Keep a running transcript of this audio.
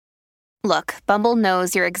Look, Bumble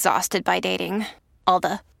knows you're exhausted by dating. All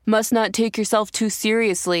the must not take yourself too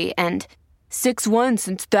seriously and 6'1"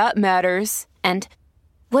 since that matters. And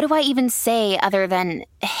what do I even say other than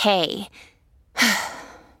hey?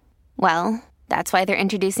 Well, that's why they're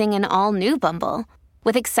introducing an all-new Bumble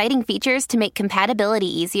with exciting features to make compatibility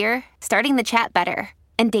easier, starting the chat better,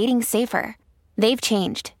 and dating safer. They've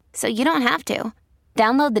changed, so you don't have to.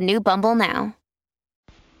 Download the new Bumble now.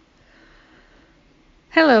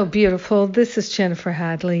 Hello, beautiful. This is Jennifer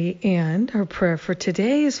Hadley, and our prayer for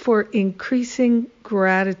today is for increasing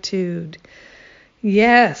gratitude.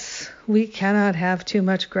 Yes, we cannot have too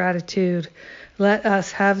much gratitude. Let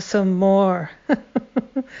us have some more.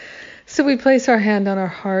 So we place our hand on our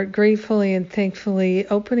heart, gratefully and thankfully,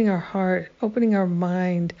 opening our heart, opening our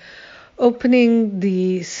mind, opening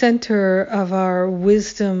the center of our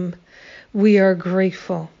wisdom. We are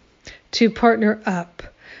grateful to partner up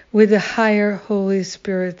with the higher Holy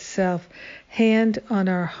Spirit self. Hand on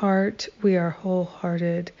our heart, we are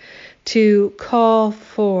wholehearted. To call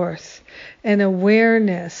forth an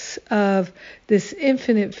awareness of this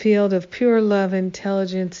infinite field of pure love,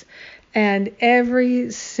 intelligence, and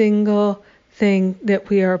every single thing that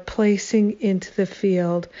we are placing into the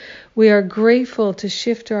field. We are grateful to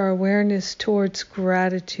shift our awareness towards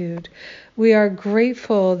gratitude. We are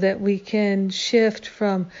grateful that we can shift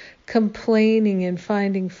from complaining and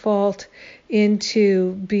finding fault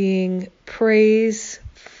into being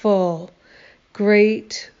praiseful,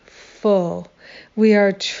 grateful. We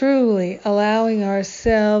are truly allowing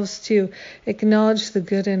ourselves to acknowledge the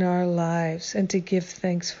good in our lives and to give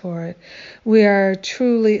thanks for it. We are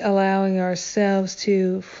truly allowing ourselves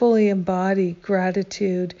to fully embody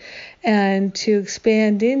gratitude and to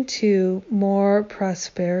expand into more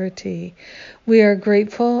prosperity. We are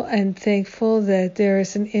grateful and thankful that there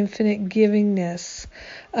is an infinite givingness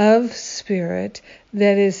of spirit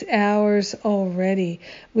that is ours already.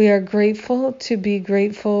 We are grateful to be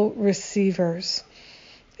grateful receivers,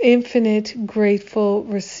 infinite grateful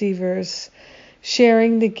receivers,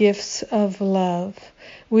 sharing the gifts of love.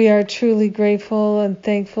 We are truly grateful and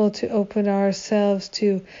thankful to open ourselves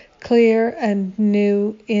to clear and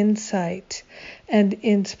new insight and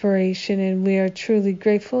inspiration, and we are truly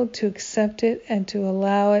grateful to accept it and to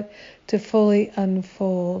allow it to fully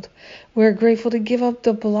unfold. We're grateful to give up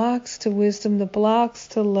the blocks to wisdom, the blocks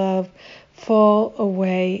to love fall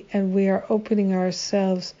away, and we are opening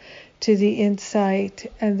ourselves to the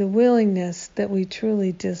insight and the willingness that we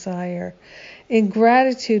truly desire. In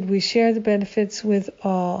gratitude, we share the benefits with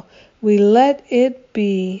all. We let it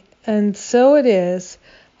be, and so it is.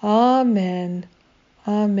 Amen.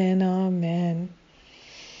 Amen. Amen.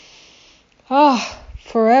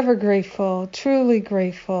 Forever grateful, truly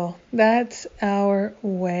grateful. That's our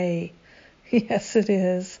way. Yes, it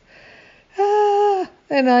is.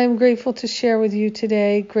 And I'm grateful to share with you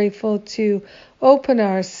today, grateful to open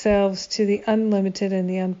ourselves to the unlimited and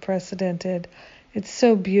the unprecedented. It's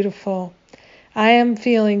so beautiful. I am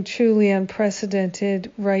feeling truly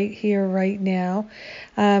unprecedented right here, right now.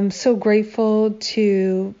 I'm so grateful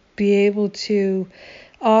to be able to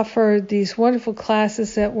offer these wonderful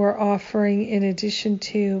classes that we're offering in addition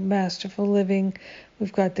to Masterful Living.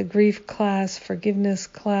 We've got the grief class, forgiveness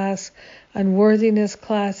class, unworthiness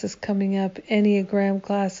class is coming up, Enneagram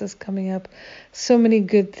class is coming up. So many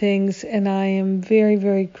good things, and I am very,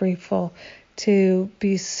 very grateful to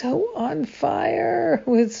be so on fire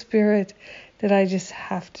with Spirit that I just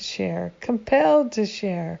have to share, compelled to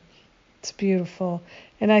share. It's beautiful.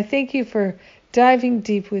 And I thank you for diving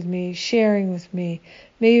deep with me, sharing with me.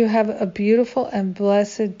 May you have a beautiful and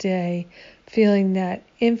blessed day, feeling that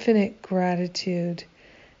infinite gratitude.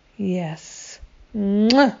 Yes.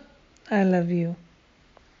 Mwah! I love you.